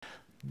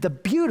The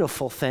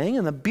beautiful thing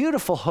and the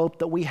beautiful hope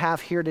that we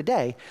have here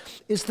today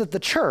is that the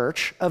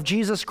church of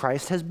Jesus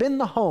Christ has been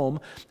the home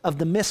of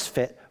the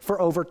misfit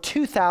for over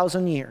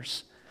 2,000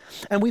 years.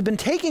 And we've been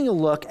taking a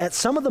look at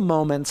some of the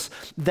moments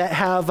that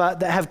have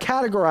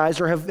categorized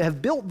or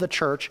have built the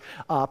church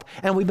up.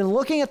 And we've been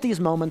looking at these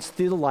moments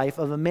through the life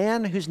of a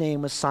man whose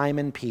name was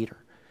Simon Peter.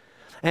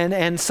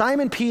 And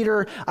Simon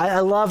Peter,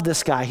 I love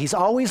this guy. He's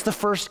always the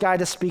first guy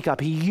to speak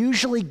up. He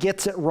usually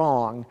gets it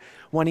wrong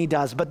when he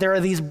does. But there are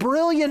these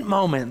brilliant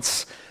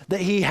moments that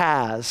he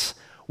has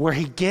where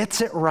he gets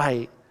it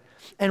right.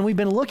 And we've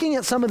been looking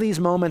at some of these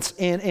moments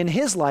in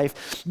his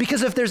life,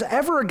 because if there's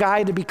ever a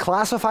guy to be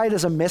classified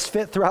as a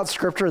misfit throughout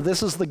Scripture,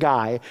 this is the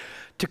guy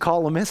to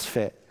call a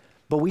misfit.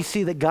 But we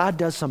see that God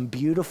does some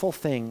beautiful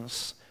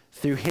things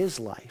through his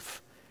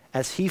life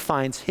as he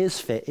finds his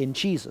fit in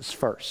Jesus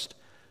first.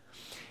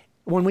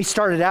 When we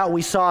started out,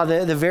 we saw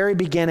the very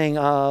beginning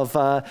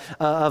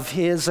of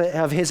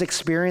his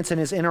experience and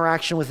his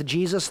interaction with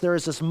Jesus. There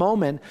is this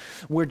moment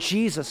where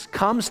Jesus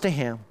comes to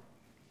him,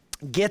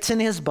 gets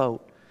in his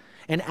boat,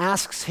 and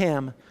asks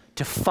him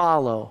to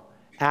follow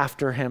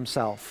after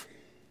himself.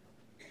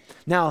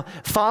 Now,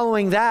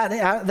 following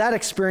that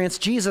experience,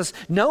 Jesus,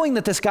 knowing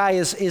that this guy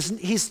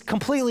he's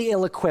completely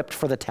ill-equipped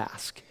for the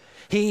task.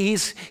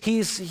 He's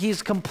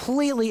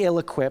completely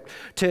ill-equipped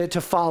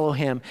to follow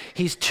him.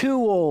 He's too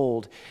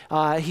old.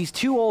 He's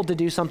too old to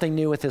do something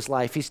new with his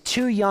life. He's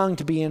too young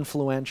to be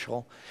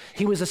influential.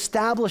 He was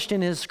established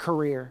in his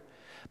career.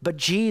 But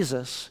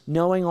Jesus,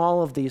 knowing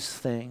all of these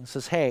things,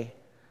 says, hey,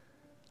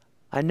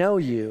 I know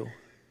you,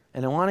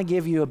 and I want to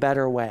give you a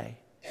better way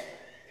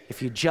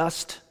if you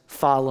just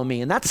follow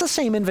me. And that's the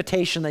same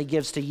invitation that he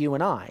gives to you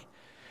and I.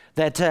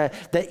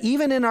 That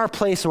even in our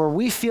place where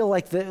we feel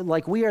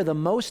like we are the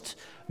most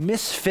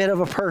misfit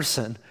of a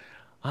person,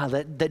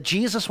 that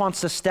Jesus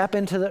wants to step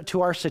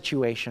into our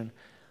situation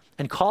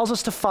and calls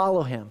us to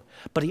follow him.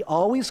 But he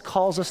always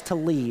calls us to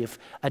leave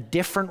a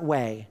different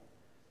way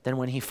than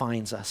when he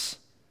finds us.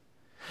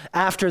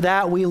 After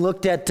that, we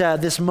looked at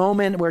this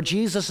moment where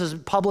Jesus'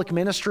 public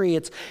ministry,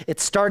 it's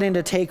starting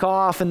to take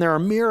off, and there are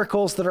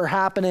miracles that are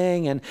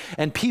happening,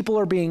 and people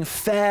are being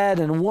fed,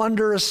 and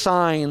wondrous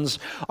signs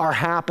are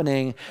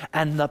happening,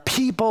 and the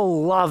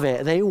people love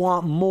it. They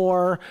want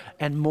more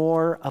and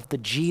more of the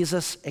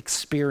Jesus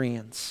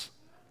experience.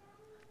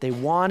 They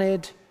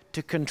wanted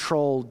to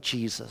control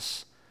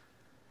Jesus.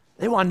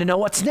 They wanted to know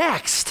what's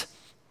next.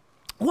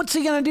 What's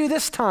he going to do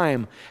this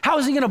time? How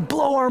is he going to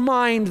blow our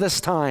mind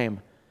this time?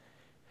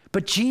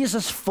 But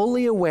Jesus,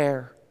 fully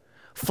aware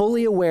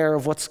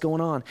of what's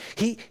going on,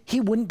 he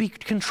wouldn't be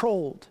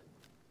controlled.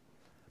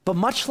 But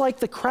much like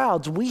the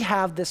crowds, we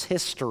have this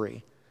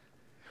history.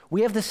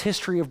 We have this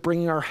history of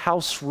bringing our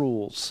house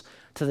rules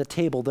to the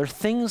table. They're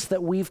things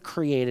that we've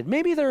created.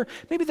 Maybe they're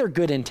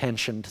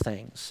good-intentioned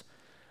things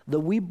that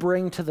we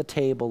bring to the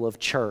table of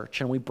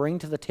church, and we bring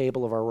to the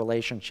table of our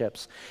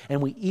relationships,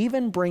 and we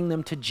even bring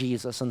them to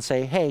Jesus and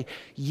say, hey,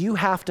 you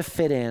have to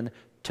fit in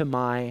to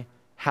my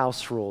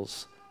house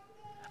rules.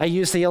 I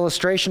used the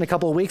illustration a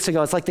couple of weeks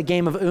ago. It's like the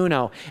game of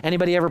Uno.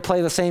 Anybody ever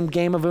play the same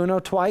game of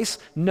Uno twice?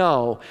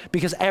 No,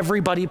 because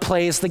everybody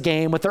plays the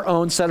game with their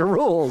own set of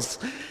rules.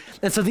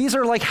 And so these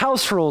are like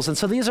house rules. And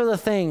so these are the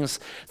things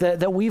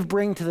that we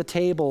bring to the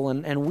table,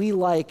 and we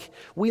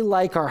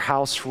like our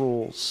house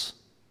rules.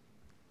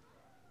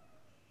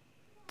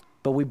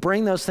 But we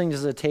bring those things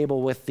to the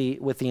table with the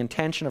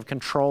intention of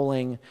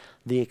controlling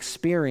the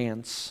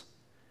experience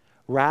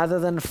rather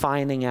than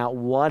finding out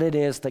what it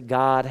is that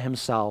God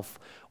himself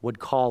would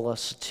call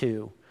us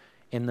to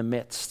in the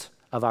midst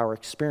of our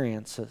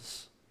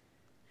experiences.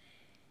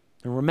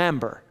 And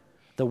remember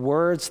the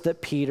words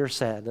that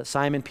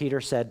Simon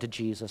Peter said to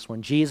Jesus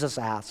when Jesus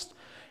asked,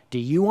 do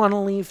you want to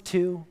leave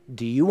too?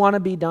 Do you want to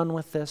be done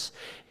with this?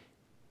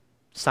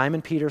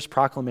 Simon Peter's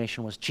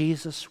proclamation was,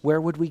 Jesus, where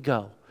would we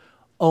go?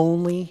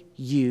 Only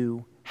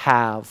you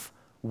have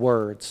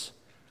words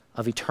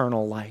of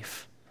eternal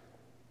life.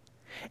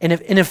 And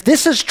if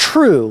this is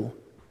true,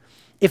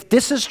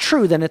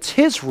 then it's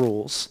his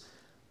rules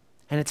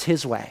and it's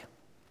his way.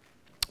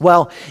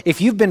 Well,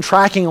 if you've been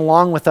tracking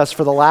along with us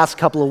for the last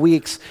couple of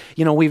weeks,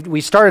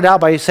 we started out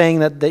by saying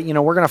that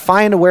we're going to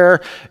find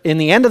where in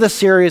the end of the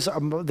series,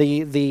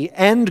 the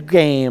end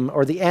game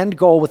or the end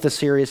goal with the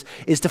series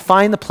is to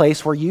find the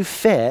place where you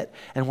fit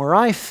and where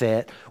I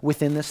fit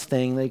within this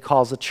thing that he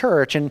calls the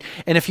church. And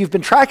if you've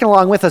been tracking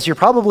along with us, you're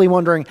probably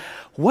wondering,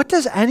 what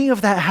does any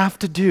of that have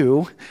to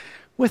do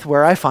with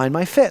where I find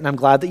my fit? And I'm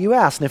glad that you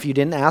asked. And if you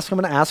didn't ask, I'm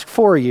going to ask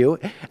for you.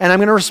 And I'm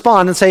going to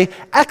respond and say,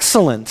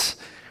 excellent.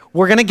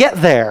 We're going to get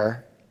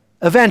there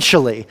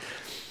eventually.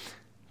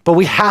 But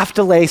we have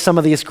to lay some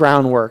of these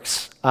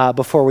groundworks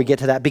before we get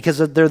to that, because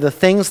they're the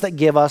things that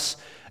give us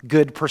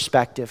good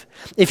perspective.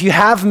 If you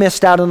have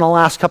missed out on the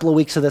last couple of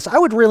weeks of this, I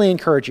would really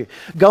encourage you.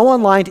 Go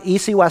online to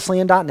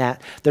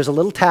ecwesleyan.net. There's a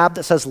little tab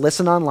that says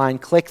Listen Online.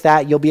 Click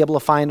that. You'll be able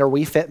to find our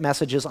We Fit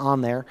messages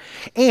on there.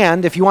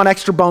 And if you want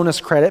extra bonus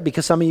credit,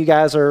 because some of you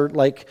guys are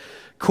like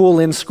cool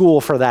in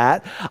school for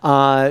that.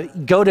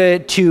 Go to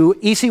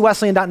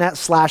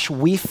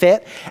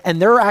ecwesleyan.net/wefit,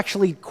 and there are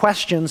actually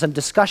questions and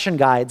discussion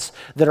guides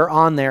that are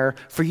on there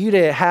for you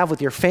to have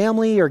with your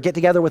family or get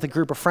together with a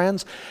group of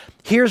friends.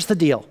 Here's the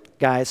deal,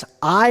 guys.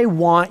 I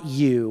want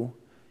you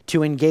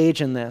to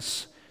engage in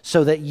this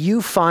so that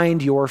you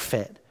find your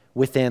fit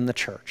within the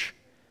church.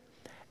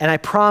 And I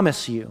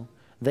promise you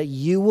that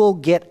you will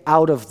get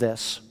out of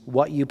this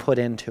what you put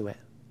into it.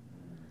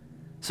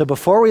 So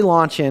before we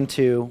launch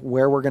into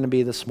where we're going to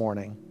be this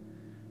morning,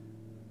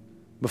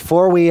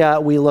 before we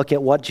look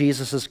at what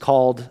Jesus has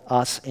called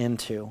us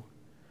into,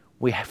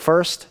 we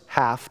first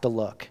have to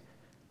look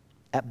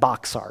at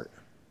box art.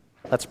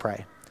 Let's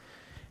pray.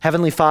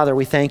 Heavenly Father,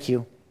 we thank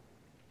you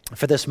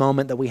for this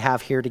moment that we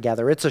have here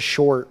together. It's a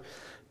short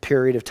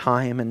period of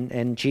time,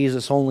 and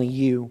Jesus, only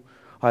you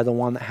are the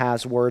one that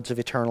has words of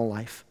eternal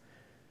life.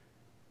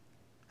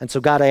 And so,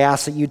 God, I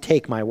ask that you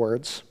take my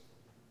words,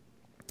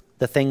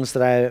 the things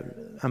that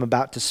I'm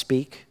about to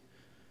speak.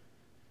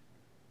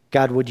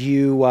 God, would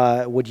you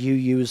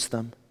use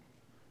them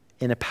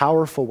in a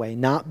powerful way,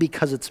 not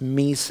because it's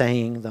me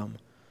saying them,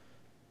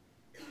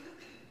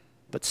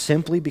 but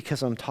simply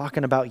because I'm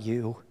talking about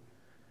you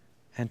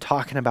and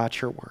talking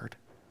about your word.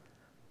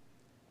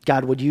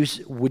 God, would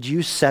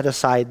you set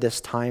aside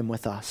this time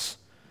with us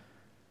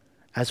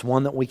as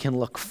one that we can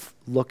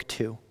look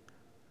to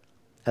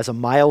as a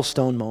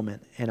milestone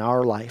moment in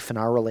our life and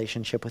our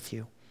relationship with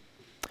you.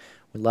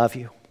 We love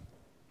you.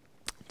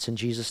 It's in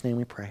Jesus' name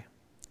we pray.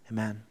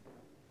 Amen.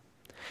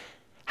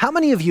 How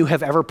many of you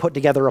have ever put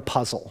together a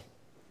puzzle?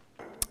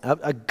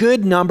 A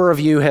good number of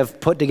you have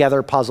put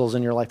together puzzles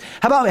in your life.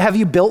 How about, have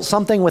you built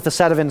something with a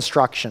set of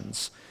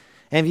instructions?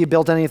 Have you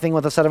built anything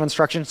with a set of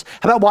instructions?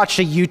 How about watched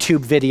a YouTube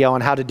video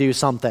on how to do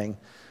something?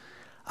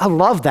 I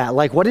love that.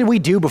 Like, what did we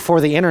do before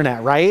the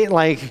internet, right?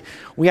 Like,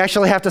 we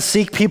actually have to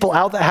seek people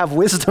out that have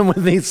wisdom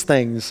with these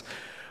things.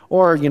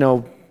 Or,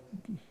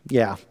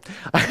 yeah.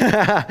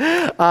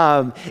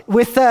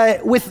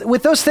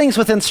 With those things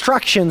with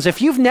instructions,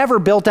 if you've never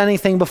built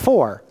anything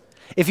before,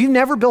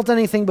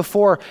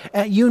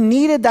 you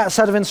needed that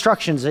set of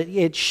instructions.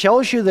 It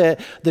shows you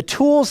the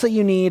tools that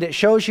you need. It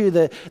shows you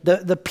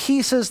the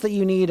pieces that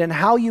you need and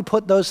how you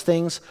put those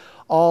things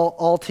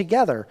all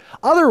together.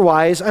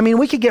 Otherwise,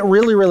 we could get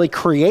really, really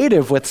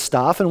creative with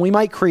stuff and we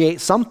might create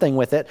something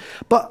with it.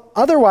 But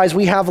otherwise,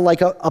 we have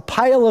like a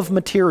pile of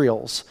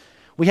materials.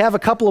 We have a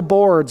couple of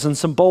boards and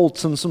some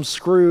bolts and some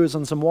screws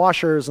and some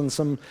washers and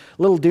some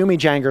little doomy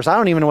jangers. I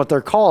don't even know what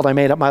they're called. I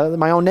made up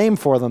my own name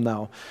for them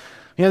though.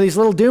 These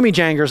little doomy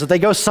jangers that they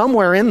go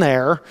somewhere in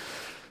there.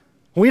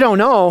 We don't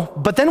know.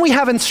 But then we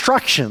have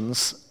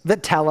instructions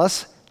that tell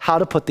us how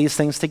to put these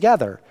things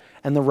together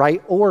and the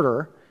right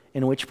order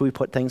in which we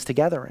put things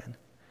together in.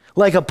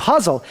 Like a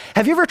puzzle.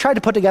 Have you ever tried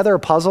to put together a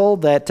puzzle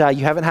that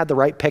you haven't had the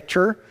right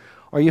picture?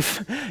 Or you've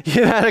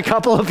had a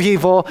couple of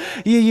people,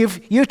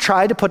 you've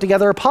tried to put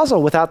together a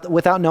puzzle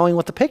without knowing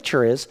what the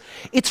picture is.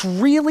 It's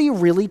really,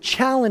 really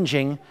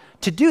challenging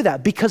to do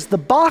that because the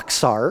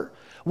box art,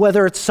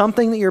 whether it's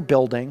something that you're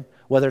building,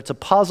 whether it's a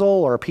puzzle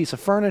or a piece of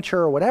furniture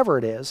or whatever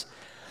it is,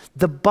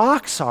 the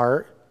box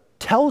art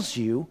tells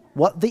you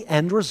what the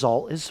end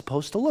result is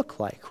supposed to look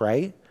like,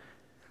 right?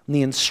 And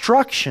the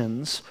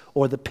instructions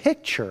or the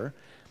picture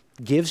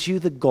gives you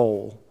the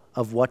goal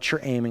of what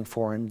you're aiming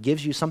for and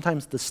gives you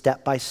sometimes the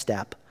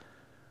step-by-step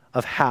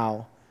of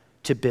how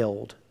to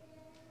build.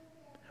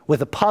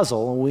 With a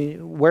puzzle,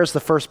 where's the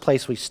first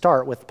place we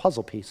start with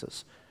puzzle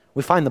pieces?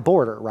 We find the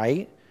border,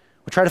 right?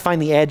 We try to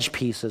find the edge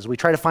pieces. We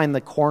try to find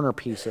the corner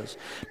pieces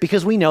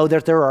because we know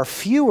that there are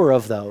fewer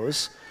of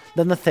those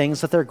than the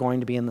things that they're going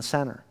to be in the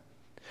center.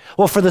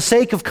 Well, for the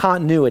sake of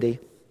continuity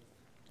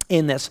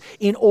in this,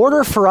 in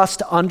order for us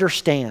to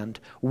understand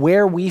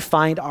where we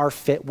find our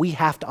fit, we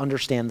have to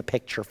understand the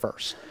picture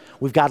first.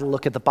 We've got to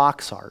look at the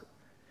box art.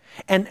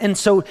 And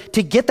so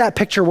to get that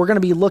picture, we're going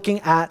to be looking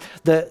at,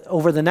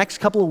 over the next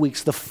couple of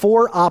weeks, the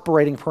 4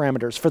 operating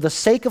parameters. For the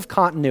sake of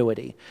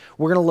continuity,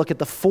 we're going to look at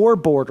the 4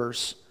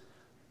 borders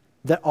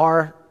that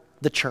are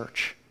the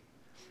church.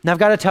 Now, I've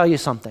got to tell you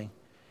something.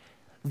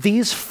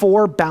 These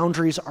 4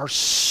 boundaries are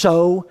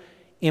so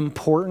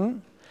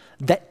important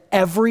that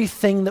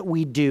everything that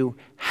we do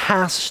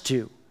has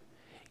to.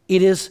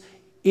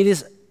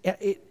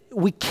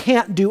 We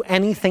can't do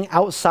anything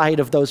outside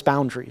of those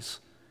boundaries.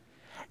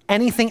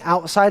 Anything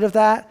outside of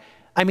that,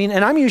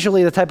 and I'm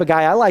usually the type of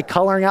guy, I like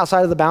coloring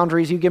outside of the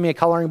boundaries. You give me a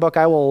coloring book,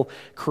 I will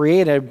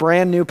create a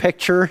brand new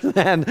picture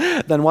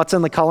than what's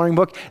in the coloring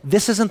book.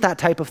 This isn't that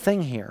type of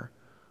thing here.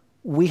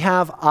 We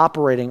have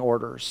operating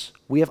orders.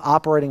 We have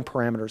operating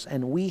parameters,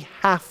 and we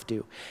have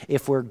to,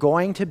 if we're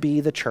going to be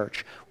the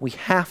church, we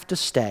have to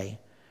stay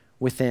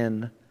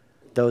within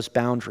those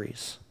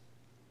boundaries.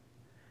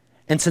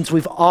 And since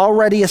we've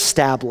already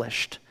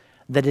established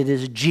that it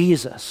is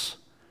Jesus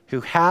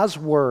who has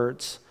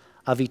words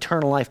of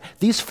eternal life,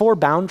 these 4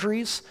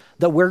 boundaries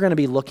that we're going to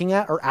be looking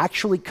at are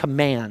actually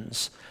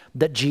commands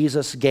that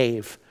Jesus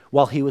gave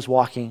while he was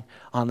walking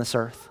on this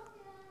earth.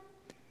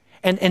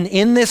 And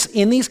in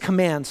these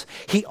commands,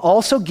 he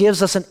also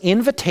gives us an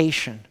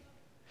invitation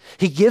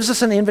He gives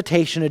us an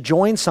invitation to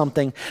join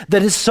something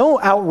that is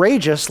so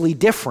outrageously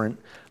different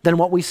than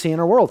what we see in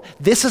our world.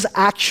 This is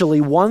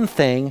actually one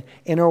thing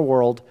in our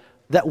world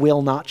that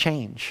will not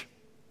change.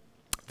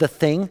 The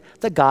thing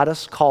that God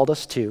has called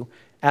us to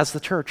as the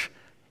church,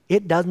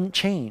 it doesn't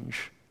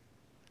change.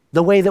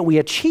 The way that we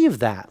achieve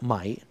that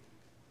might,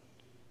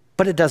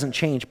 but it doesn't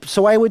change.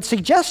 So I would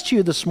suggest to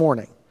you this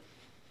morning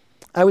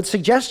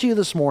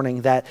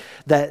that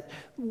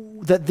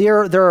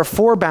there are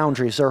four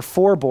boundaries, there are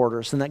four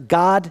borders, and that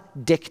God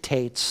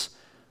dictates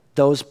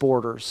those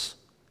borders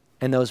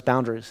and those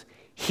boundaries.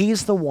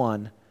 He's the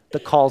one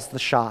that calls the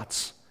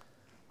shots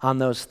on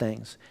those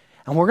things.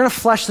 And we're going to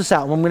flesh this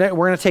out. We're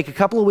going to take a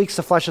couple of weeks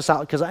to flesh this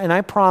out, and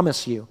I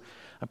promise you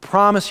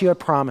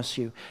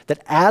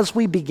that as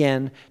we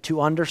begin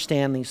to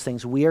understand these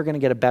things, we are going to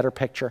get a better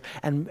picture.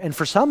 And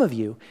for some of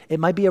you, it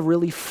might be a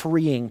really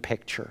freeing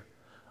picture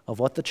of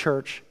what the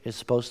church is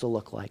supposed to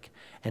look like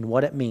and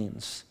what it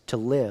means to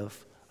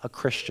live a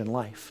Christian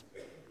life.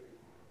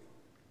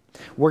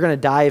 We're going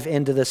to dive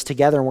into this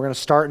together, and we're going to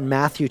start in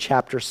Matthew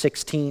chapter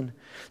 16.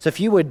 So if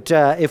you would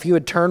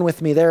turn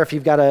with me there, if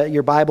you've got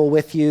your Bible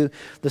with you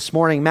this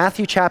morning,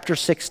 Matthew chapter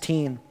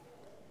 16,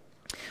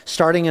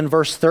 starting in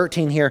verse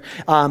 13 here.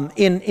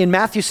 In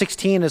Matthew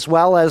 16, as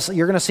well as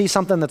you're going to see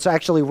something that's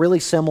actually really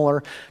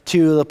similar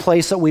to the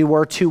place that we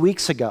were 2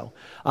 weeks ago.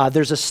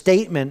 There's a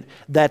statement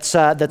that's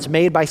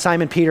made by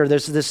Simon Peter.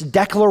 There's this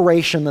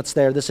declaration that's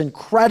there, this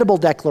incredible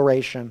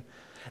declaration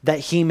that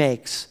he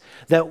makes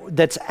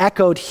that's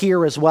echoed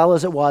here as well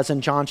as it was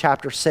in John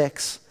chapter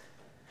 6.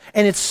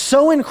 And it's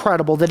so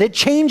incredible that it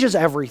changes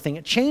everything.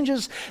 It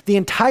changes the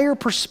entire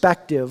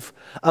perspective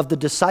of the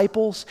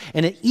disciples,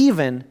 and it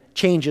even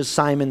changes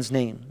Simon's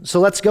name. So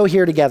let's go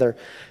here together.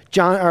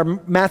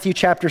 Matthew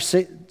chapter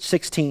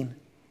 16.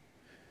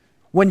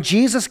 When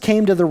Jesus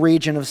came to the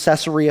region of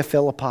Caesarea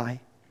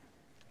Philippi,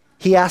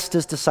 he asked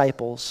his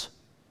disciples,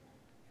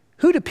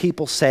 "Who do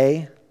people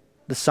say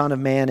the Son of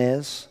Man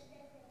is?"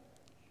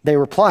 They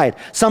replied,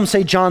 "Some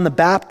say John the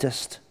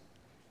Baptist.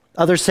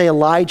 Others say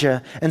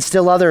Elijah, and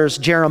still others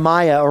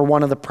Jeremiah or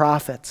one of the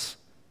prophets."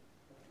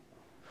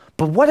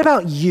 "But what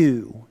about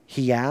you?"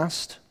 he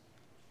asked.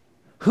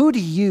 "Who do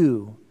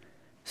you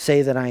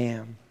say that I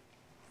am?"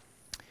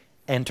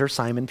 Enter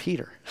Simon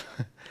Peter,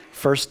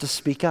 first to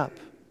speak up.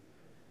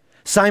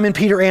 Simon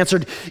Peter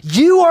answered,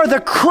 "You are the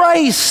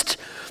Christ,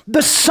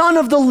 the Son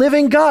of the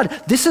living God."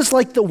 This is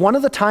like one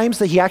of the times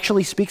that he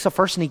actually speaks up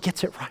first and he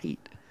gets it right.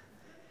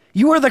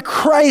 "You are the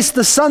Christ,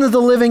 the Son of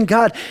the living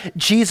God."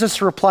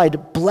 Jesus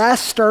replied,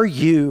 "Blessed are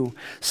you,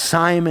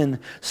 Simon,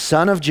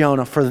 son of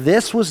Jonah, for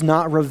this was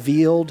not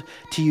revealed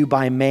to you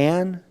by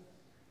man,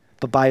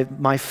 but by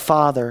my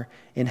Father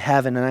in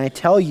heaven. And I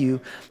tell you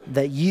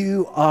that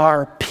you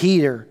are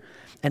Peter,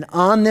 and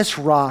on this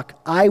rock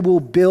I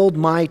will build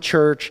my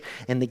church,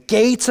 and the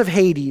gates of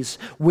Hades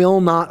will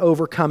not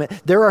overcome it."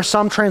 There are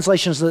some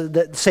translations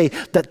that say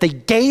that the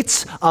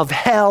gates of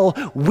hell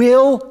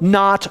will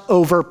not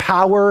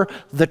overpower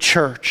the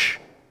church.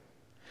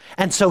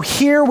 And so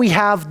here we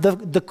have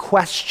the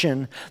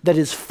question that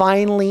is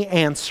finally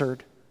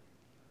answered.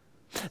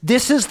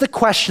 This is the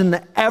question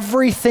that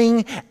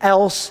everything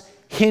else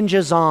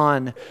hinges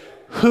on.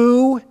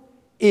 Who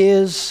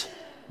is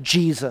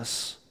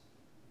Jesus?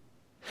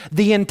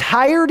 The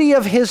entirety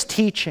of his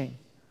teaching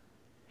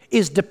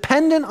is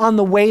dependent on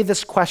the way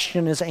this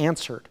question is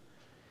answered.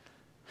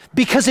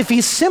 Because if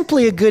he's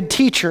simply a good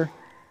teacher,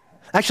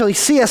 actually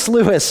C.S.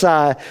 Lewis,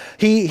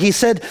 he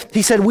said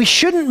we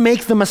shouldn't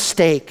make the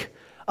mistake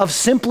of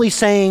simply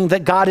saying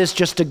that God is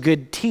just a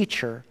good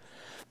teacher,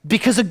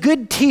 because a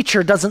good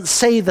teacher doesn't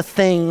say the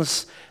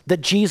things that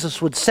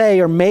Jesus would say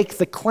or make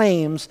the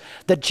claims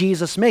that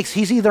Jesus makes.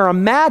 He's either a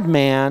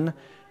madman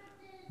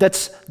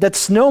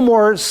that's no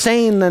more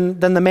sane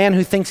than the man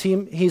who thinks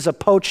he's a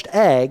poached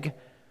egg,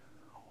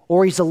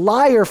 or he's a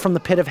liar from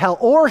the pit of hell,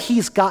 or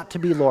he's got to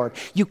be Lord.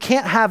 You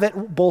can't have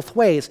it both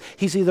ways.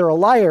 He's either a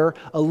liar,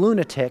 a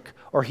lunatic,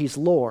 or he's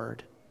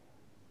Lord.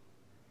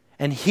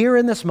 And here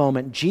in this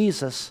moment,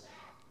 Jesus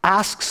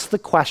asks the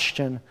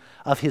question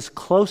of his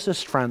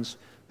closest friends,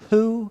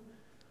 "Who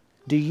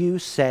do you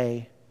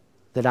say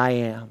that I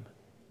am?"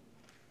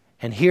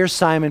 And here's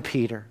Simon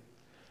Peter,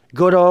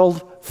 good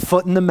old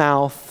foot in the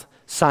mouth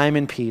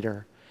Simon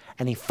Peter,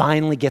 and he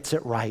finally gets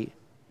it right.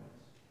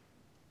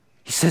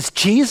 He says,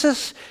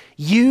 "Jesus,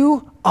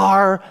 you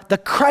are the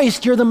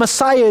Christ, you're the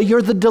Messiah,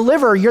 you're the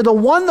deliverer, you're the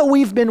one that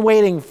we've been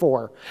waiting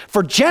for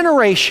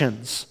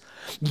generations.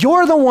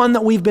 You're the one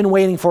that we've been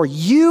waiting for.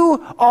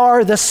 You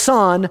are the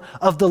Son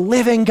of the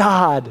living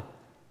God."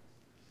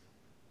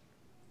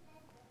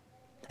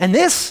 And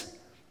this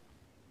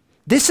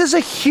is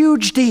a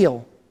huge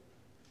deal.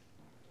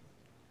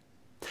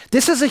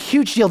 This is a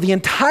huge deal. The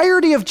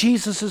entirety of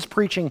Jesus'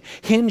 preaching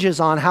hinges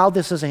on how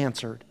this is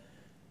answered.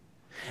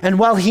 And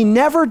while he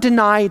never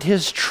denied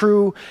his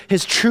true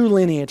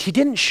lineage, he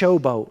didn't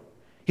showboat.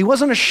 He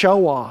wasn't a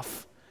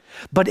show-off.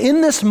 But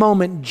in this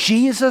moment,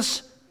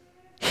 Jesus,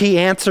 he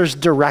answers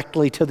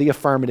directly to the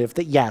affirmative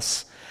that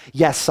yes,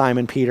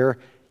 Simon Peter,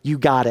 you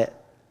got it.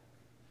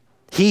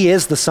 He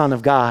is the Son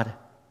of God.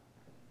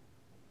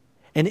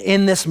 And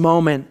in this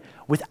moment,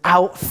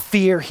 without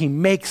fear, he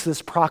makes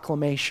this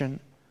proclamation: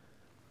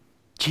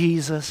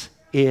 Jesus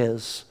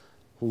is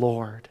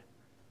Lord.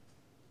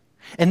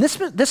 And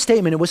this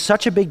statement, it was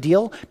such a big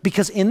deal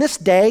because in this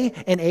day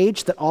and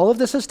age that all of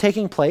this is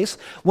taking place,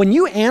 when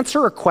you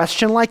answer a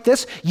question like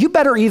this, you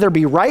better either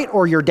be right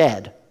or you're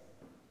dead.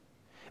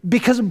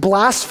 Because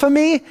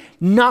blasphemy,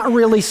 not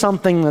really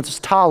something that's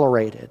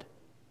tolerated.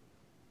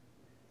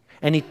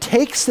 And he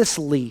takes this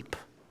leap,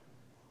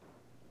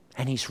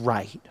 and he's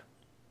right.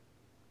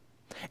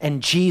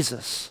 And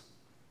Jesus,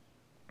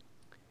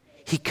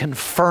 he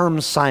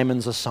confirms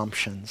Simon's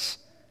assumptions.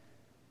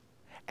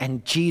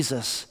 And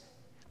Jesus,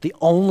 the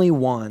only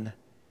one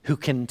who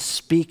can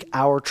speak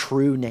our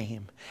true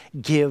name,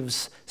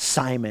 gives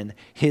Simon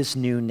his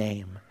new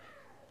name,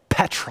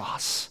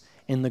 Petros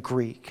in the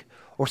Greek,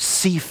 or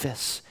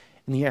Cephas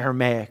in the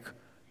Aramaic,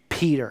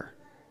 Peter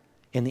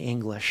in the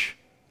English.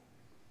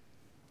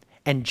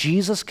 And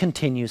Jesus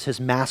continues his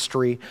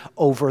mastery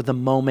over the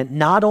moment,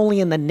 not only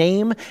in the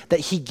name that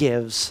he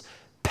gives,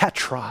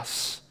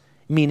 Petros,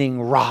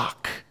 meaning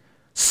rock,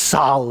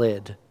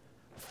 solid,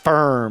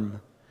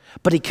 firm,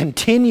 but he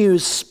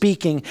continues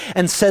speaking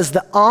and says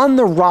that on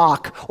the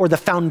rock, or the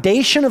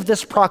foundation of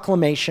this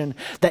proclamation,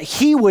 that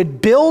he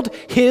would build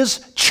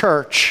his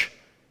church,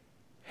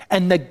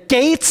 and the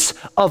gates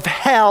of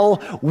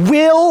hell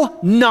will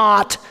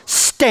not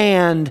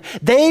stand.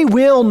 They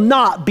will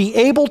not be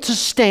able to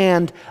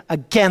stand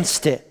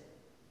against it.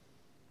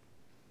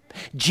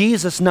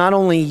 Jesus not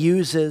only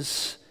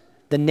uses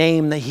the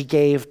name that he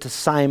gave to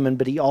Simon,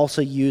 but he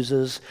also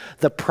uses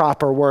the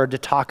proper word to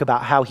talk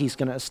about how he's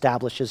going to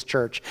establish his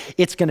church.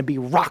 It's going to be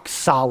rock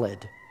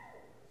solid.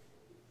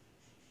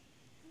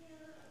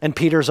 And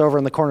Peter's over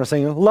in the corner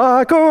saying,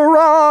 like a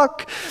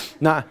rock.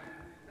 Not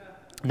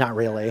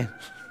really.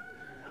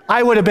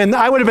 I would have been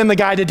the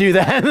guy to do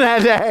that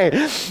that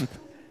day.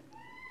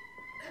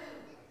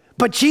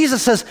 But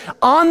Jesus says,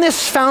 on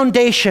this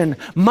foundation,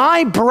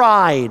 my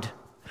bride,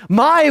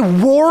 my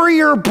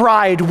warrior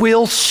bride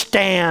will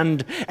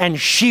stand, and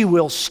she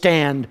will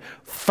stand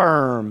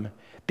firm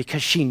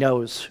because she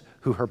knows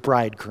who her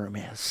bridegroom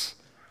is.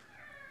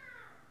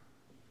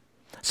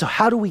 So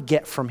how do we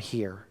get from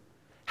here?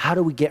 How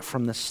do we get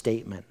from this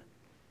statement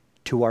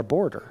to our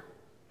border?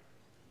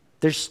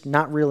 There's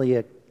not really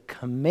a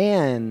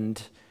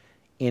command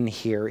in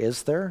here,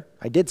 is there?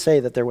 I did say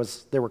that there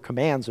were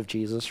commands of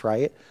Jesus,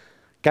 right?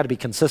 Got to be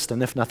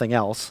consistent, if nothing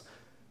else.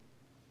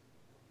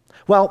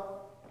 Well,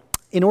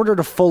 in order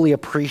to fully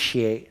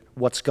appreciate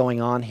what's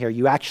going on here,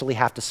 you actually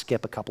have to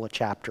skip a couple of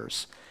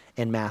chapters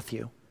in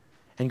Matthew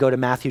and go to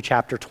Matthew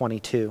chapter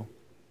 22.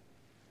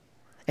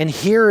 And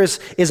here is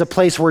a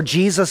place where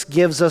Jesus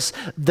gives us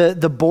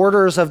the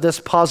borders of this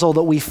puzzle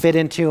that we fit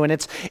into, and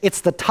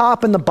it's the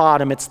top and the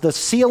bottom. It's the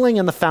ceiling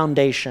and the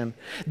foundation.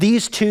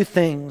 These two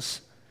things.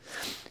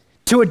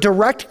 To a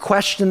direct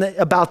question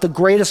about the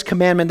greatest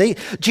commandment,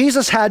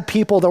 Jesus had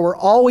people that were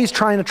always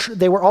trying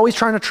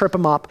to trip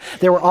him up.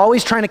 They were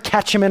always trying to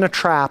catch him in a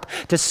trap,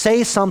 to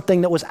say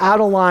something that was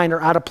out of line or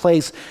out of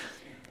place.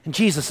 And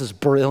Jesus is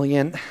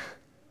brilliant.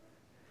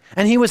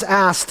 And he was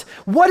asked,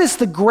 what is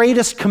the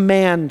greatest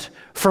command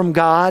from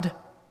God?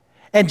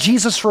 And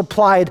Jesus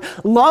replied,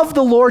 love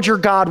the Lord your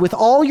God with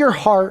all your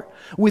heart,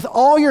 with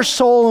all your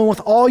soul, and with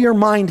all your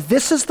mind.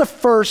 This is the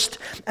first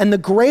and the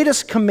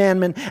greatest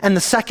commandment, and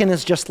the second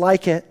is just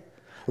like it.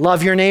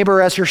 Love your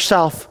neighbor as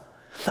yourself.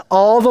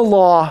 All the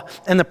law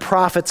and the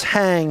prophets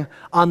hang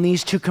on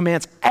these two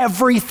commands.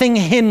 Everything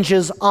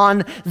hinges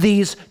on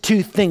these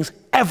two things.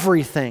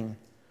 Everything.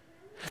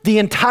 The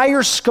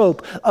entire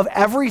scope of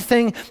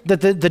everything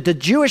that the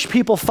Jewish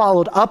people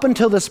followed up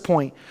until this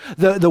point,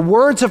 the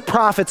words of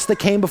prophets that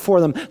came before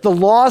them, the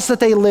laws that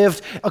they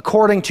lived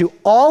according to,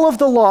 all of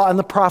the law and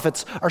the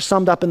prophets are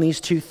summed up in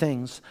these two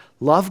things.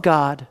 Love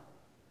God,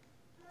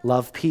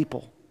 love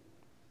people.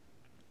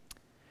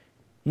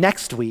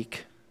 Next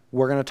week,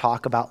 we're going to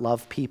talk about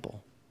love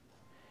people,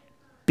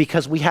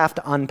 because we have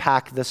to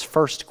unpack this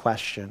first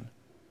question,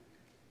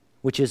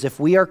 which is, if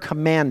we are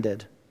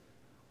commanded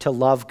to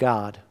love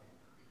God,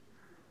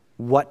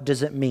 what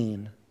does it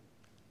mean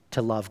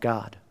to love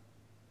God?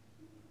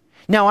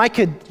 Now, we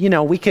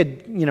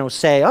could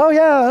say, oh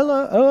yeah, I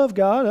love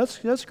God,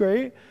 that's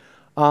great.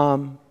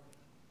 Talk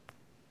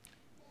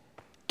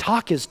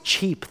is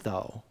cheap,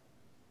 though.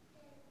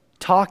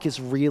 Talk is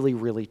really,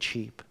 really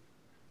cheap.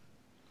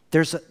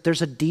 There's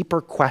a deeper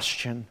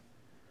question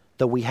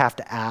that we have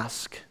to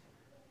ask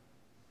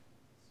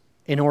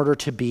in order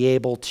to be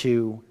able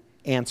to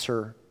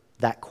answer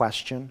that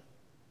question.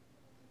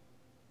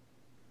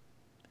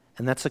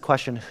 And that's the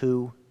question,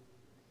 who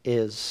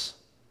is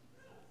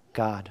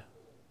God?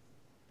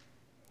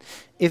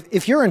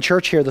 If you're in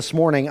church here this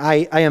morning,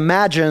 I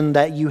imagine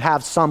that you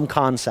have some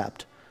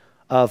concept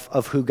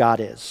of who God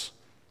is.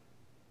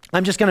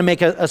 I'm just going to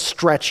make a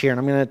stretch here, and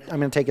I'm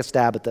going to take a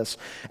stab at this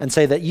and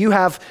say that you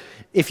have,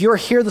 if you're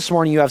here this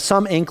morning, you have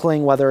some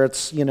inkling, whether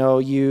it's you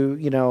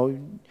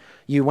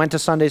You went to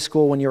Sunday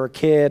school when you were a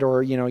kid,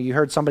 or you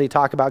heard somebody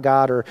talk about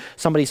God, or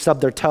somebody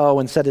stubbed their toe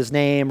and said his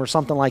name or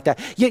something like that.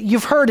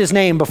 You've heard his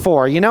name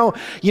before. You know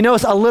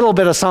a little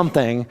bit of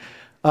something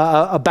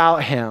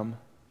about him.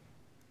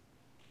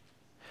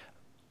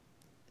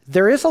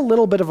 There is a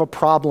little bit of a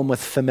problem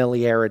with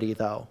familiarity,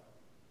 though.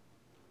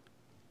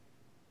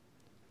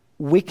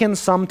 We can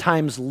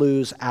sometimes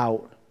lose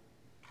out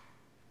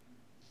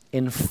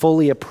in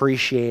fully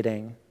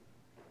appreciating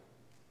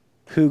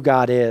who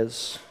God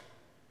is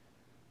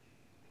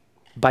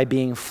by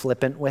being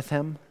flippant with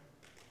him.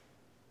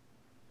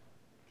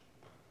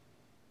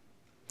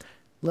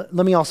 Let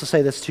me also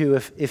say this too.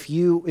 If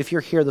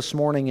you're here this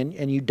morning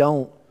and you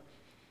don't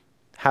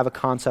have a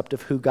concept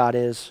of who God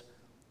is,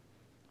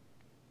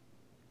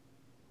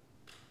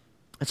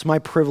 it's my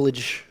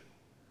privilege,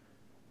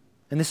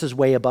 and this is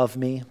way above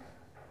me.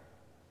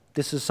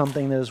 This is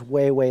something that is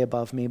way, way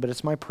above me, but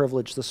it's my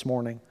privilege this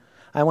morning.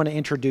 I want to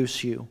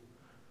introduce you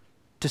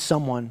to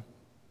someone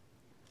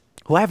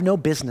who I have no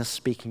business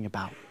speaking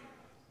about.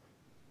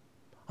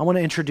 I want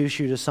to introduce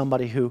you to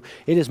somebody who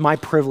it is my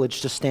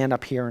privilege to stand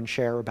up here and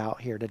share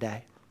about here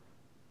today.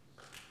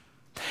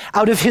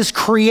 Out of his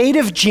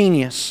creative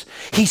genius,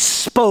 he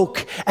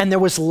spoke and there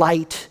was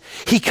light.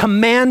 He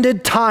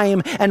commanded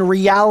time and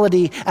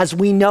reality as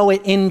we know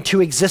it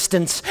into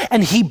existence.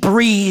 And he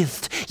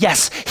breathed.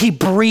 Yes, he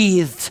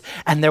breathed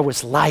and there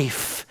was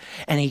life.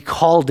 And he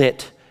called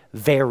it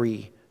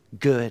very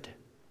good.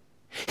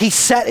 He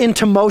set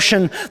into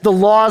motion the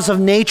laws of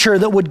nature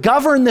that would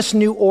govern this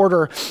new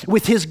order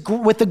with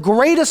the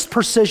greatest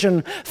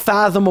precision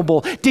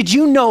fathomable. Did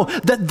you know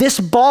that this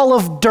ball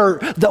of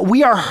dirt that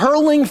we are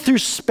hurling through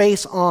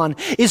space on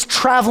is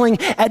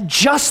traveling at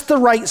just the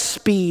right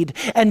speed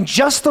and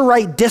just the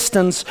right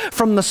distance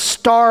from the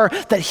star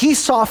that he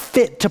saw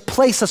fit to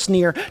place us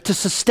near to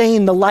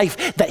sustain the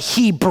life that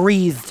he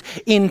breathed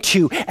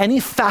into? Any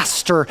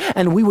faster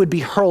and we would be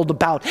hurled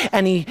about,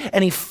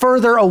 any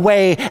further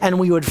away and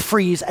we would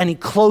freeze, any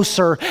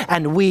closer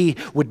and we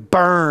would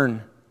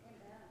burn.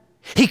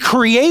 He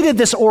created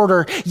this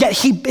order,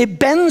 yet it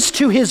bends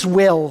to his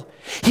will.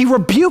 He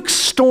rebukes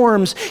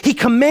storms. He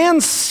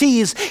commands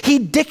seas. He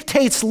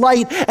dictates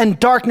light and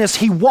darkness.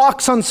 He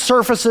walks on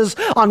surfaces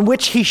on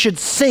which he should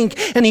sink,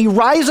 and he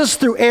rises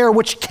through air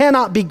which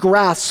cannot be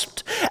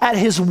grasped. At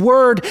his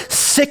word,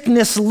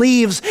 sickness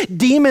leaves,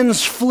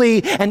 demons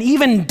flee, and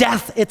even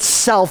death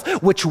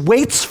itself, which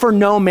waits for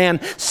no man,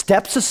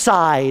 steps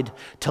aside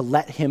to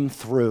let him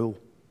through.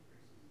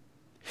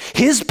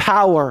 His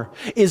power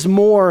is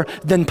more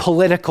than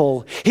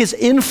political. His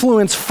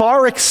influence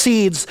far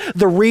exceeds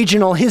the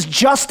regional. His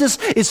justice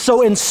is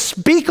so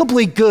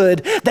unspeakably good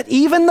that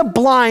even the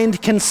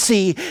blind can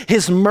see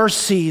his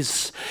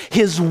mercies.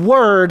 His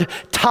word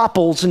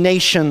topples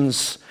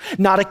nations.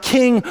 Not a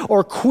king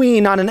or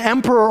queen, not an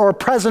emperor or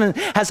president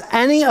has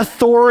any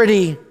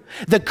authority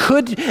that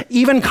could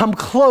even come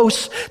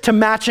close to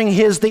matching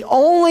his. They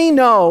only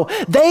know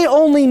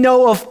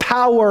of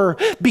power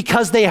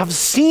because they have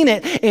seen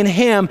it in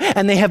him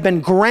and they have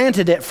been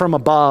granted it from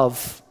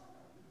above.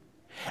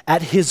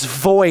 At his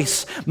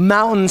voice,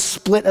 mountains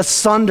split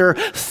asunder,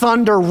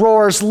 thunder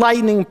roars,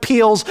 lightning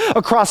peals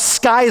across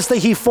skies that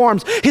he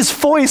forms. His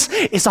voice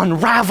is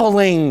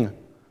unraveling.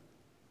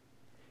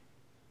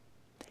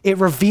 It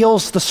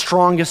reveals the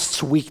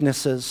strongest's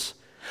weaknesses,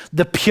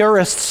 the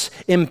purest's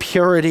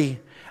impurity,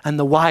 and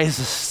the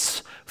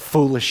wisest's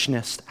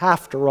foolishness.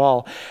 After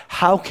all,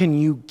 how can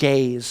you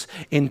gaze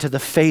into the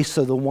face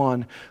of the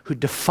one who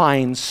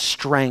defines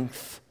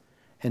strength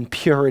and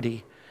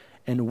purity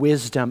and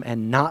wisdom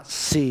and not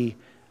see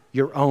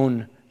your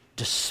own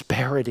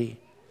disparity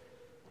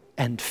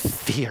and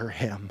fear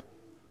him?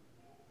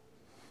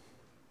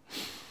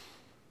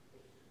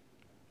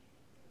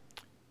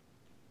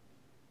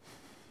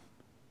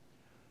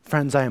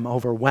 Friends, I am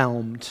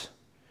overwhelmed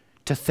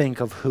to think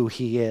of who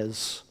he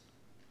is,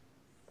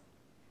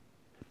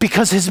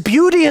 because his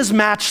beauty is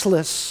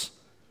matchless.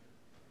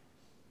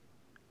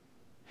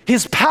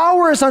 His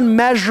power is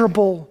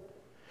unmeasurable.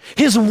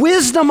 His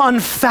wisdom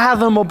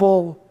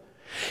unfathomable.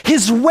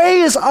 His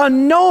way is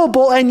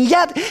unknowable, and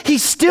yet he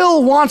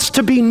still wants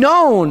to be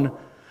known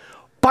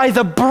by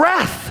the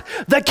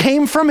breath that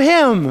came from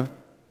him.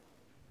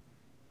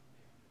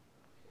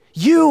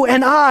 You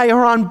and I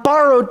are on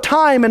borrowed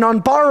time and on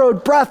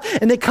borrowed breath,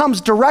 and it comes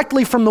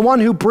directly from the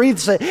one who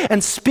breathes it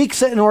and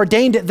speaks it and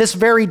ordained it this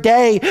very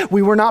day.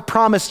 We were not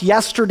promised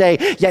yesterday,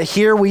 yet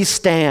here we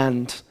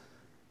stand.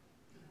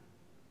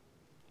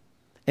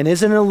 And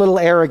isn't it a little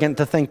arrogant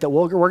to think that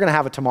we're going to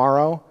have it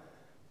tomorrow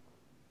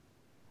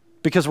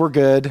because we're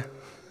good?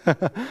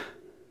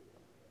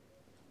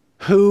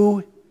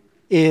 Who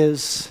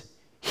is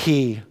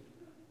he?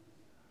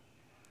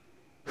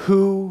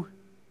 Who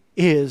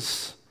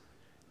is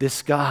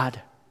this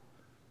God?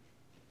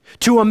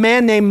 To a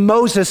man named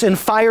Moses in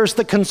fires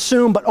that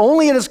consume, but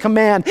only at his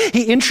command,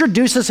 he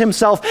introduces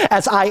himself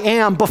as I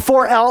am.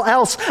 Before all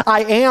else,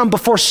 I am.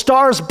 Before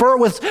stars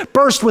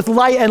burst with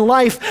light and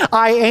life,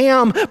 I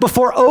am.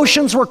 Before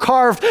oceans were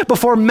carved,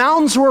 before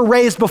mountains were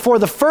raised, before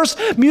the first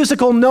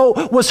musical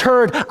note was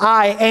heard,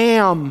 I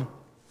am.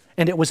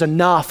 And it was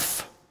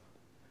enough.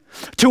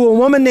 To a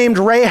woman named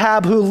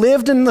Rahab who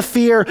lived in the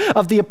fear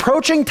of the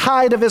approaching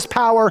tide of his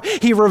power,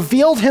 he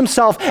revealed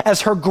himself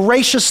as her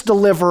gracious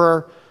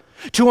deliverer.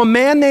 To a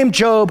man named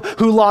Job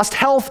who lost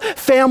health,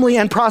 family,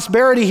 and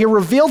prosperity, he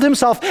revealed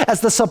himself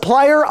as the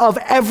supplier of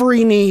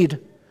every need.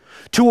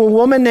 To a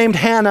woman named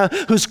Hannah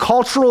whose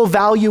cultural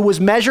value was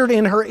measured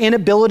in her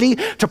inability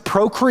to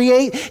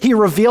procreate, he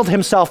revealed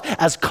himself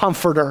as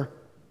comforter.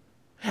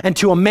 And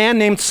to a man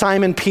named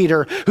Simon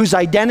Peter, whose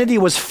identity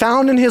was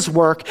found in his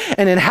work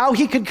and in how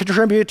he could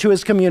contribute to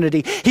his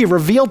community, he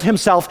revealed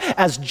himself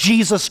as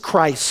Jesus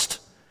Christ,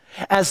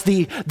 as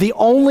the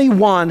only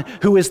one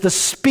who is the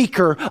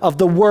speaker of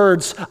the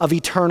words of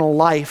eternal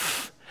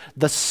life,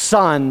 the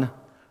Son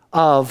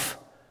of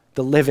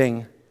the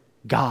living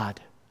God.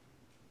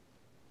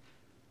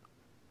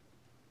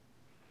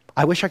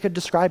 I wish I could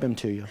describe him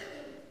to you.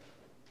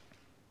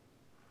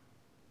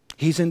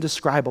 He's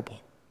indescribable.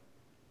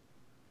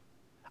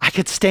 I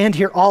could stand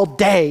here all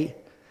day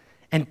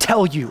and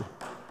tell you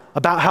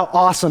about how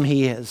awesome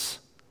he is.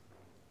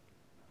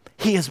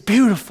 He is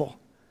beautiful.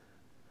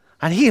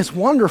 And he is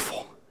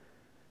wonderful.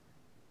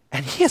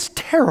 And he is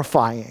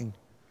terrifying.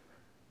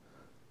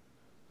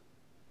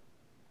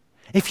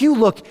 If you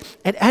look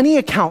at any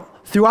account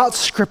throughout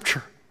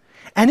Scripture,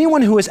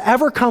 anyone who has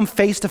ever come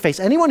face to face,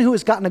 anyone who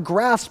has gotten a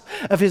grasp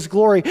of his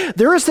glory,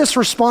 there is this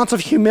response of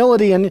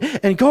humility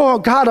and go, oh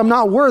God, I'm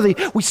not worthy.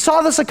 We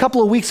saw this a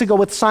couple of weeks ago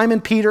with Simon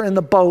Peter in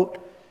the boat.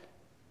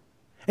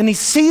 And he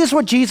sees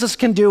what Jesus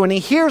can do, and he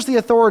hears the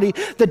authority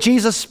that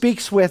Jesus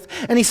speaks with,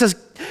 and he says,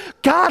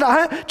 God,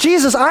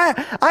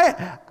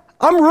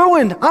 I'm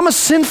ruined. I'm a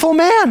sinful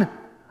man.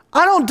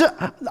 I'm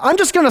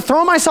just going to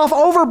throw myself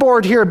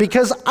overboard here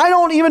because I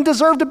don't even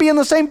deserve to be in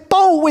the same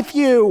boat with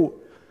you,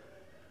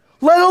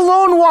 let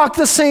alone walk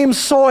the same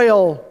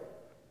soil.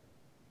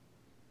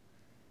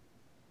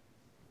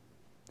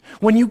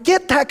 When you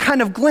get that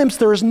kind of glimpse,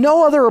 there is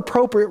no other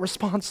appropriate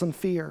response than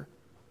fear.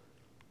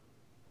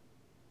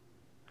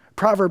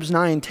 Proverbs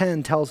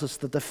 9:10 tells us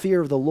that the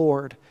fear of the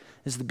Lord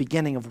is the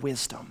beginning of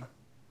wisdom.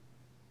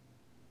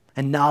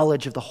 And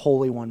knowledge of the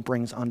Holy One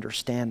brings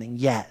understanding.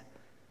 Yet,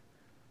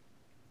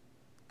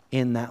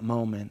 in that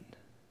moment,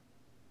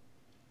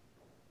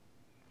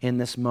 in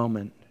this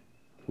moment,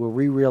 where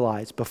we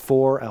realize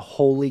before a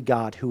holy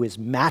God who is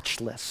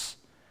matchless,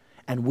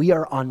 and we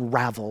are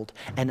unraveled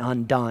and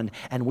undone,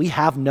 and we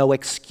have no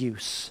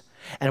excuse,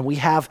 and we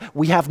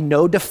have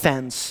no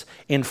defense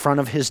in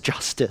front of his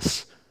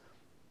justice.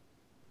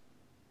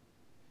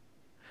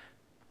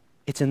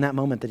 It's in that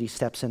moment that he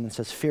steps in and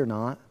says, fear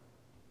not.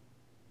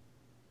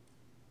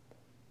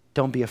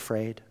 Don't be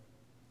afraid.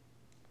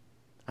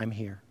 I'm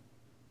here.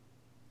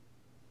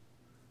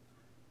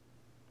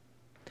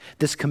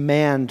 This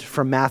command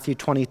from Matthew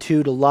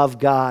 22 to love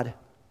God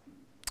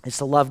is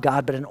to love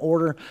God, but in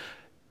order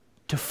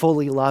to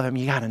fully love him,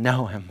 you got to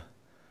know him.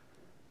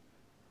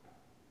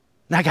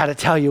 And I got to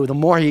tell you, the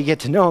more you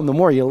get to know him, the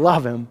more you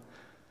love him.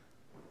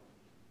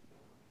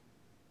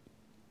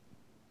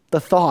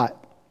 The thought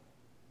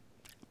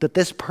that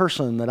this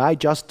person that I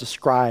just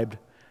described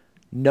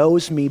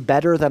knows me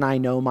better than I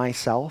know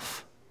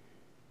myself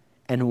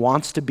and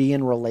wants to be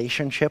in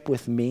relationship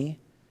with me,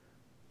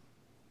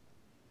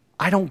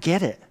 I don't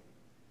get it.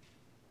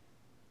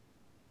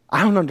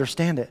 I don't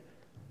understand it.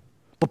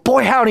 But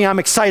boy, howdy, I'm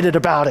excited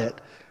about it.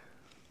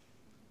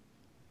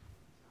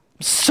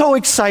 I'm so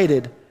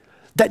excited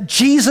that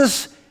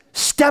Jesus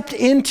stepped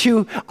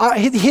into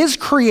his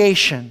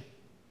creation.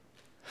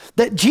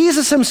 That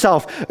Jesus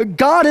himself,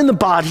 God in the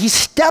body, he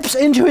steps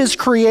into his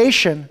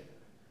creation.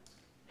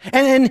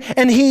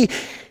 And he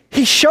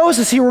shows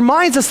us, he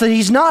reminds us that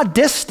he's not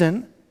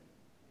distant.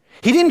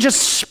 He didn't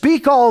just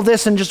speak all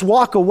this and just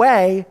walk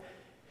away.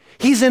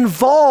 He's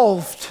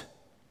involved.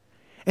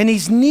 And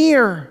he's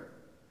near.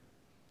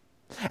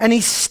 And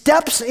he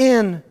steps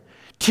in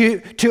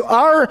to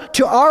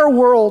our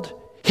world,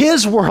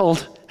 his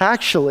world,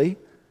 actually.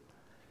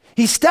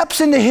 He steps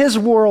into his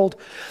world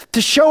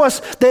to show us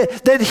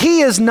that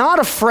he is not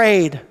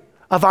afraid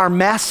of our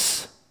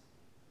mess,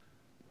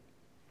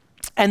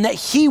 and that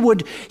he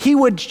would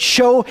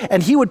show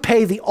and he would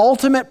pay the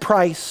ultimate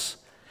price,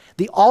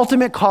 the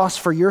ultimate cost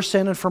for your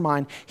sin and for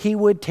mine. He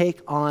would take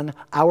on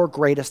our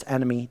greatest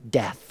enemy,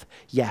 death.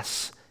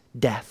 Yes,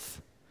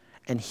 death.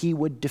 And he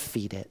would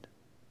defeat it.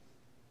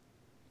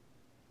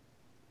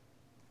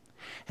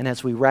 And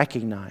as we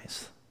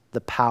recognize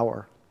the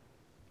power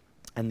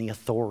and the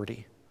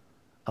authority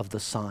of the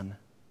Son,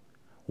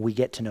 we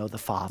get to know the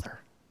Father.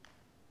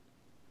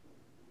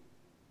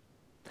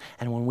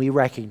 And when we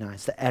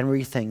recognize that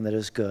everything that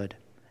is good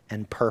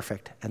and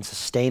perfect and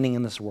sustaining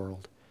in this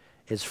world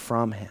is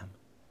from him,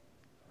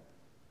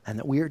 and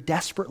that we are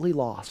desperately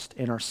lost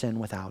in our sin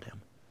without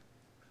him,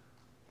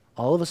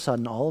 all of a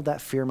sudden, all of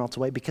that fear melts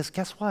away because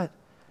guess what?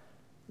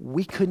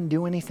 We couldn't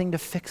do anything to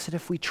fix it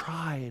if we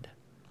tried.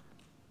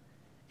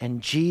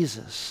 And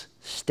Jesus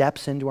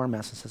steps into our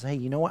mess and says, hey,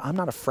 you know what? I'm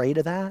not afraid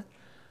of that.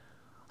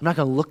 I'm not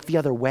going to look the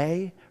other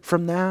way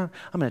from that.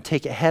 I'm going to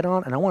take it head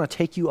on, and I want to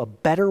take you a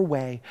better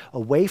way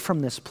away from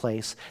this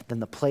place than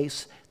the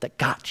place that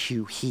got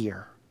you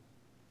here.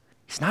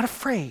 He's not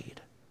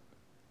afraid.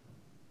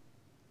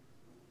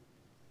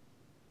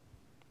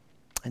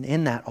 And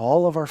in that,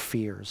 all of our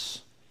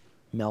fears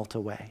melt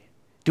away.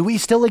 Do we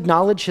still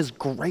acknowledge his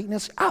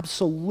greatness?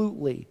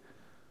 Absolutely.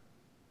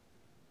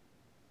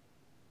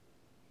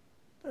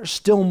 There's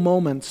still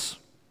moments,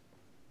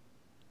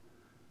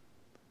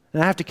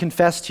 and I have to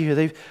confess to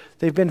you,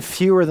 they've been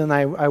fewer than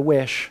I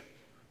wish.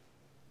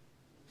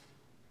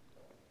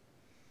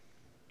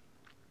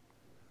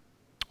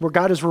 Where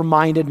God has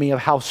reminded me of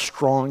how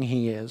strong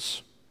he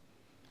is.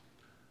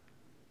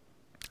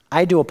 I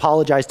had to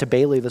apologize to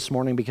Bailey this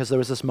morning because there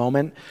was this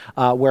moment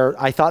where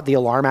I thought the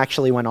alarm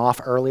actually went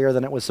off earlier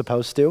than it was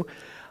supposed to.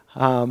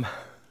 Went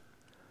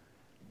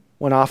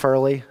off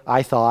early,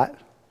 I thought.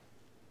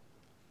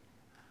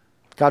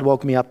 God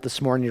woke me up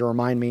this morning to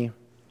remind me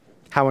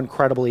how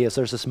incredible he is.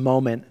 There's this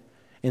moment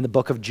in the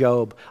book of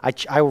Job.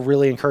 I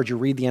really encourage you to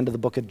read the end of the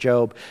book of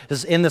Job.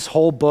 In this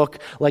whole book,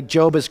 like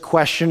Job is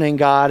questioning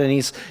God, and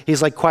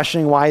he's like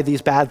questioning why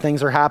these bad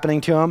things are happening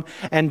to him.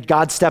 And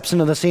God steps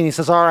into the scene. He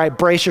says, all right,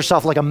 brace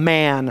yourself like a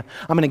man.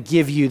 I'm going to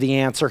give you the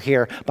answer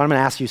here, but I'm going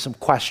to ask you some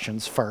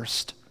questions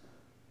first.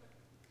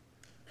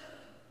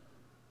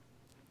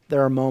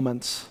 There are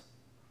moments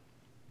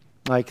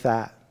like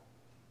that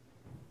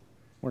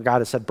where God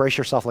has said, brace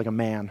yourself like a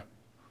man,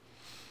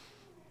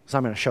 because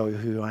I'm going to show you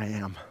who I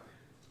am.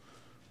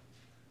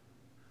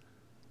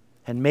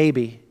 And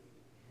maybe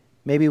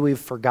we've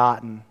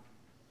forgotten,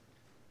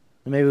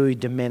 and maybe we've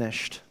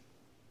diminished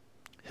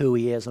who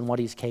he is and what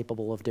he's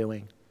capable of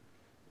doing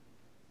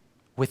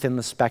within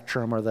the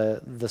spectrum or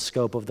the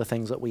scope of the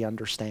things that we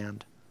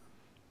understand.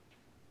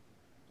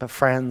 But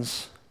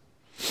friends,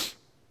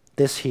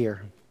 this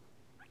here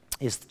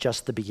is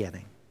just the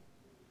beginning.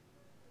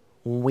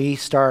 When we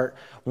start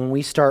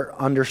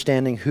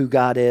understanding who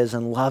God is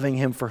and loving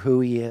him for who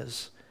he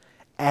is,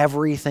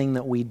 everything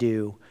that we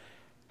do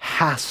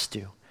has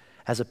to,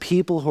 as a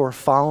people who are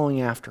following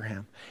after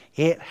him,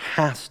 it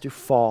has to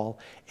fall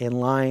in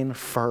line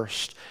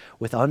first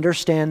with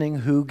understanding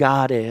who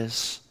God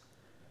is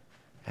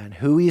and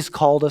who he's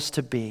called us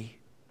to be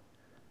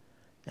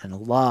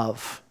and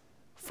love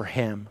for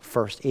him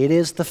first. It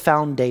is the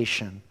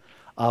foundation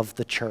of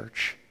the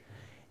church.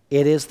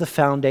 It is the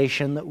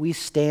foundation that we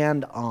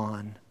stand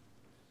on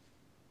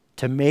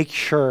to make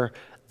sure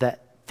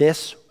that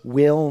this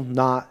will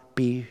not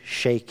be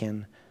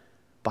shaken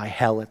by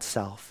hell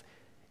itself.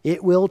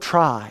 It will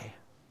try.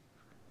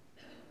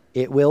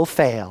 It will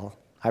fail.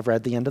 I've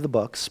read the end of the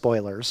book,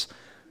 spoilers.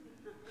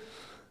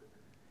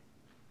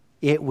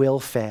 It will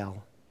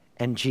fail,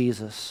 and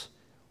Jesus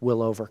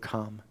will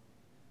overcome.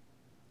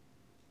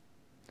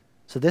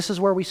 So this is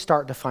where we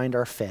start to find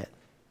our fit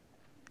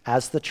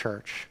as the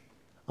church.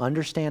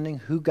 Understanding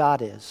who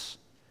God is,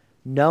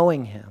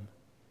 knowing him,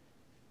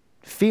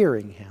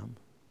 fearing him,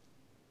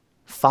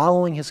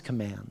 following his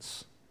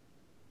commands,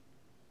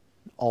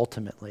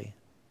 ultimately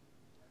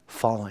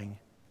falling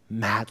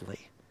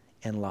madly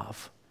in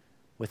love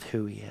with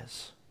who he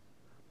is.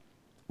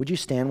 Would you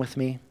stand with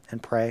me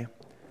and pray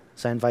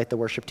as I invite the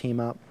worship team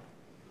up?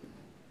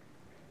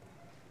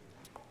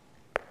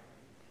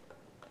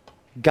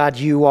 God,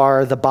 you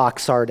are the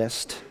box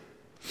artist.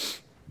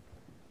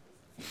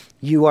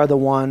 You are the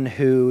one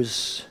who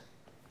sets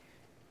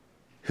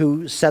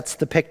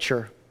the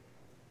picture.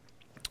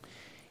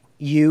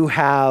 You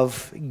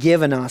have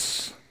given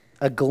us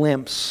a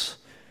glimpse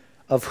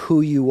of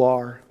who you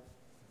are.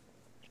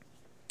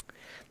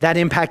 That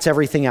impacts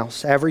everything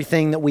else.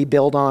 Everything that we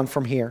build on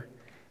from here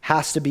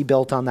has to be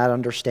built on that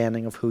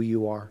understanding of who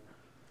you are.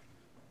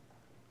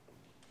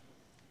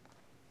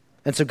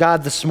 And so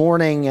God, this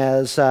morning,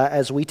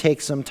 as we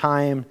take some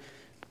time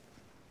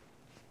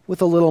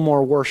with a little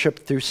more worship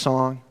through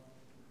song,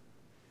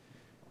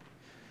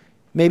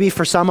 maybe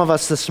for some of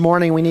us this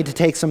morning, we need to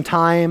take some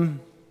time.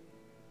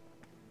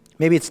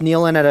 Maybe it's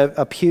kneeling at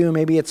a pew.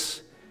 Maybe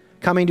it's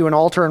coming to an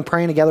altar and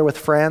praying together with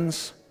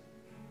friends.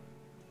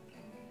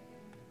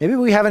 Maybe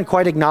we haven't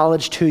quite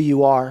acknowledged who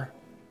you are.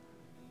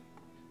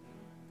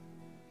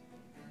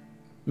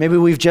 Maybe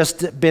we've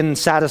just been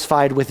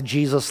satisfied with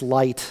Jesus'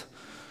 light.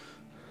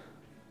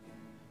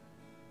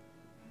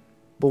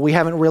 But we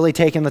haven't really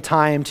taken the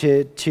time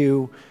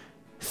to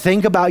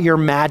think about your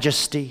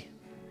majesty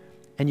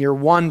and your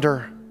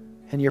wonder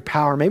and your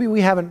power. Maybe we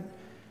haven't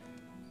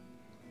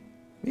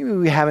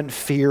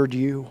feared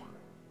you.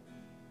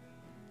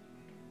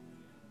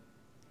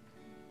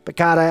 But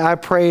God, I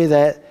pray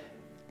that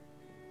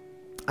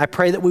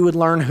we would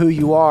learn who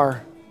you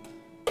are.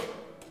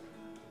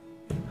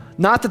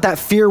 Not that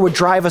fear would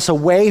drive us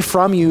away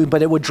from you,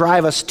 but it would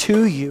drive us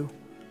to you.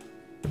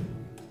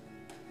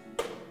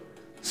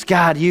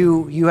 God,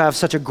 you have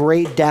such a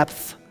great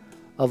depth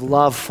of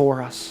love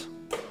for us.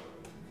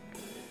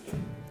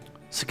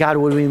 So God,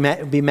 would we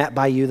be met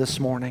by you this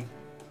morning?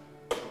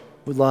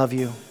 We love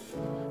you.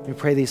 We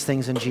pray these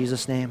things in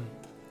Jesus' name.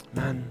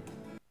 Amen.